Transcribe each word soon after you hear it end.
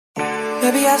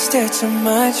Maybe I stare too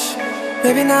much,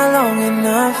 maybe not long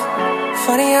enough.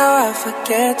 Funny how I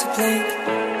forget to blink.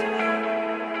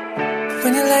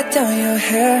 When you let down your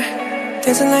hair,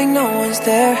 dancing like no one's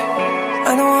there.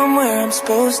 I know I'm where I'm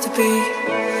supposed to be.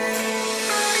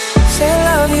 Say I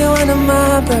love you under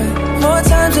my breath, more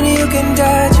times than you can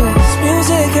digest.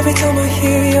 Music every time I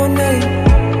hear your name.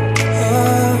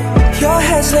 Oh, your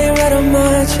head's laying right on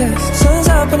my chest. Sun's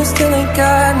up and it still ain't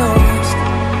got no rest.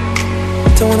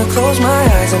 Don't wanna close my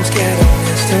eyes, I'm scared of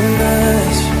this too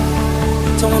much.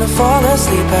 Don't wanna fall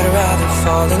asleep, I'd rather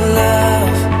fall in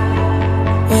love.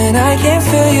 When I can't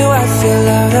feel you, I feel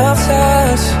out of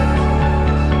touch.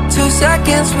 2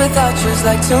 seconds without you's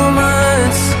like 2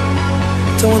 months.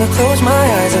 Don't wanna close my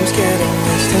eyes, I'm scared of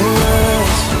this too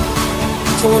much.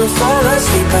 Don't wanna fall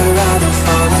asleep, I'd rather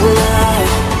fall in love.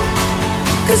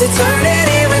 Cause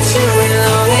eternity with you ain't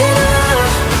long enough.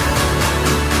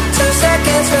 2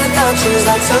 seconds without you's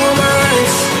like 2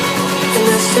 months. And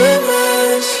that's too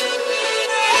much.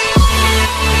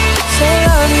 Say I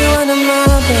love you under my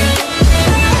breath,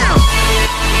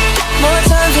 more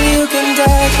times than you can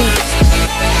digest.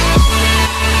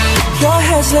 Your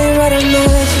head's laying right on my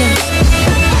chest.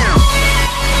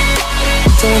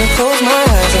 Don't wanna close my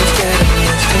eyes, I'm scared of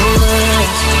this too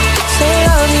much. Say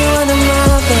I love you under my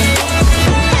breath,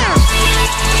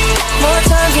 more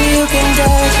times than you can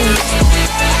digest.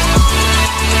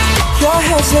 Your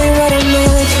head's laying right on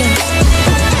my chest.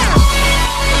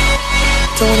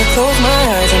 Don't wanna close my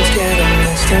eyes, I'm scared of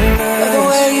this too much. Love the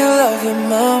way you love your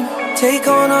mom, take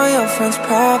on all your friends'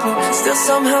 problems, still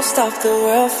somehow stop the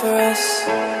world for us.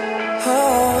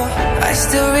 Oh, I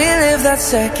still relive that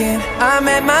second I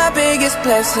met my biggest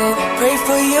blessing. Pray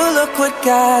for you, look what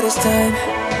God has done.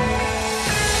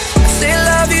 I say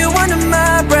love you under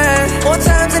my breath, more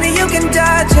times than you can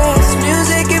digest.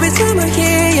 Music every time I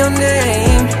hear your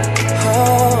name.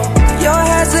 Oh, your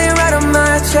head's laying right on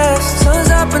my chest. Sun's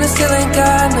up and it still ain't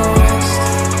got no rest.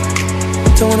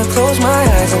 Don't wanna close my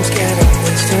eyes, I'm scared of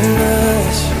this too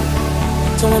much.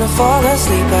 Don't wanna fall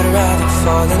asleep, I'd rather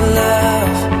fall in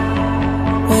love.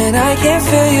 When I can't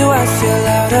feel you, I feel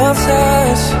out of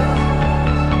touch.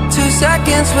 2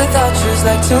 seconds without you's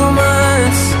like 2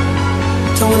 months.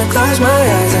 Don't wanna close my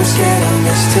eyes, I'm scared of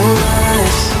this too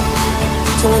much.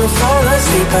 Don't wanna fall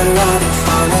asleep, I'd rather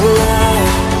fall in love.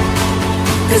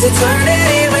 Cause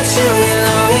eternity with you ain't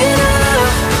long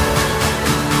enough.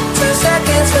 2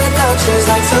 seconds without you's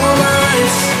like 2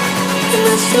 months. And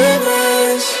that's too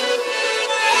much.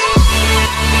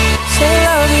 Say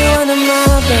I love you under my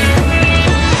breath,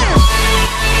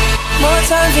 more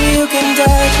times than you can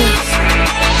digest.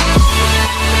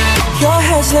 Your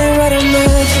head's laying right on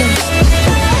my chest.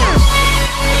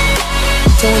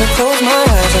 Don't wanna close my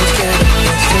eyes, I'm scared of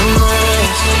this too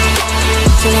much.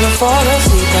 Don't wanna fall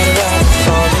asleep, I'd rather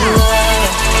fall in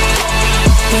love.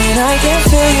 When I can't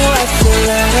feel you, I feel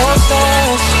out of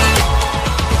touch.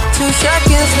 2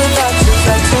 seconds without you's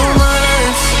like 2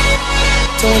 months.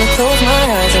 Don't wanna close my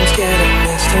eyes, I'm scared of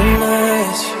this too much.